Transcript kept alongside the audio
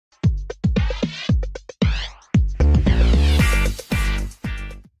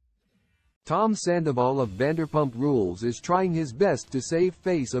Tom Sandoval of Vanderpump Rules is trying his best to save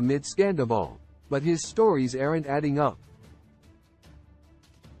face amid scandal, but his stories aren't adding up.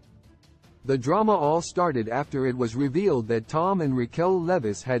 The drama all started after it was revealed that Tom and Raquel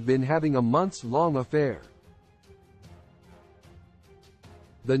Leviss had been having a months-long affair.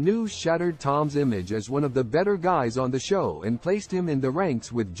 The news shattered Tom's image as one of the better guys on the show and placed him in the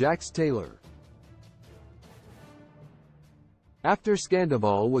ranks with Jax Taylor. After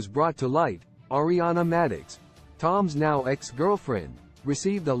Sandoval was brought to light, Ariana Madix, Tom's now ex-girlfriend,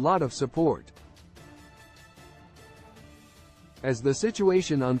 received a lot of support. As the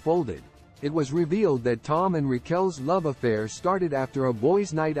situation unfolded, it was revealed that Tom and Raquel's love affair started after a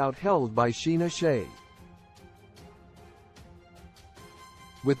boys' night out held by Sheena Shea.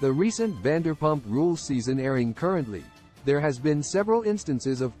 With the recent Vanderpump Rules season airing currently, there has been several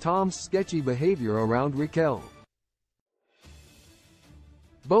instances of Tom's sketchy behavior around Raquel.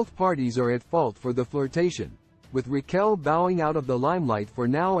 Both parties are at fault for the flirtation, with Raquel bowing out of the limelight for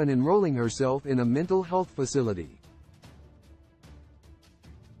now and enrolling herself in a mental health facility.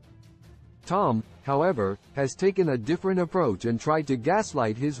 Tom, however, has taken a different approach and tried to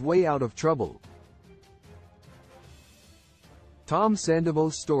gaslight his way out of trouble. Tom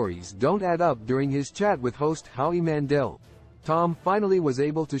Sandoval's stories don't add up. During his chat with host Howie Mandel, Tom finally was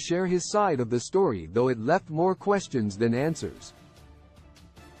able to share his side of the story, though it left more questions than answers.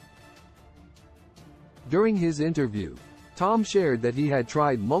 During his interview, Tom shared that he had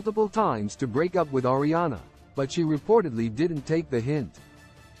tried multiple times to break up with Ariana, but she reportedly didn't take the hint.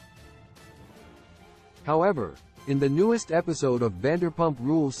 However, in the newest episode of Vanderpump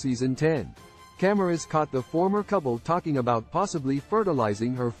Rules Season 10, cameras caught the former couple talking about possibly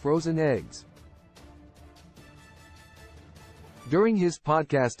fertilizing her frozen eggs. During his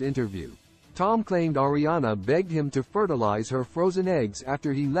podcast interview, Tom claimed Ariana begged him to fertilize her frozen eggs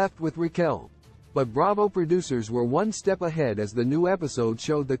after he left with Raquel. But Bravo producers were one step ahead as the new episode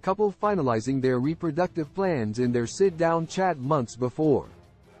showed the couple finalizing their reproductive plans in their sit-down chat months before.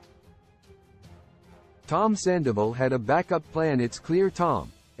 Tom Sandoval had a backup plan. It's clear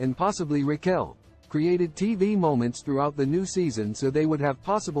Tom, and possibly Raquel, created TV moments throughout the new season so they would have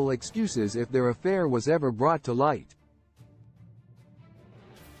possible excuses if their affair was ever brought to light.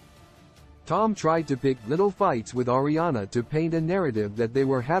 Tom tried to pick little fights with Ariana to paint a narrative that they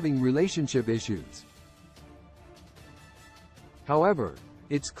were having relationship issues. However,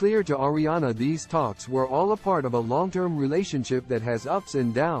 it's clear to Ariana these talks were all a part of a long-term relationship that has ups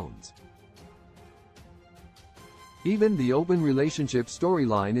and downs. Even the open relationship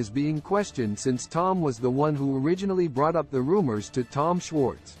storyline is being questioned since Tom was the one who originally brought up the rumors to Tom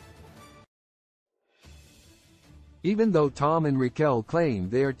Schwartz. Even though Tom and Raquel claim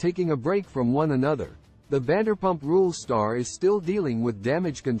they are taking a break from one another, the Vanderpump Rules star is still dealing with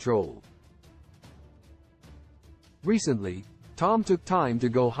damage control. Recently, Tom took time to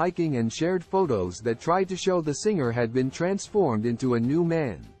go hiking and shared photos that tried to show the singer had been transformed into a new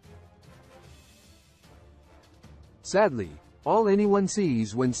man. Sadly, all anyone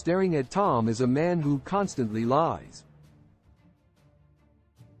sees when staring at Tom is a man who constantly lies.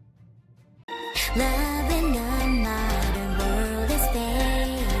 Love in the modern world is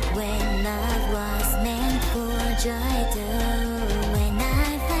fake when love was meant for joy too. When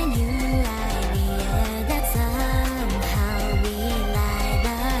I find you, I realize that somehow we lie.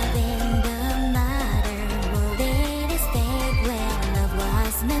 Love in the modern world, it is fake when love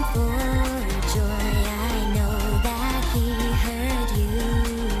was meant for joy. I know that he hurt you.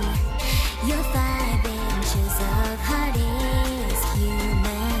 Your 5 inches of heart is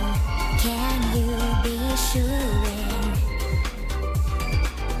human. Can you be sure?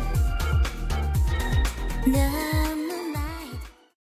 No.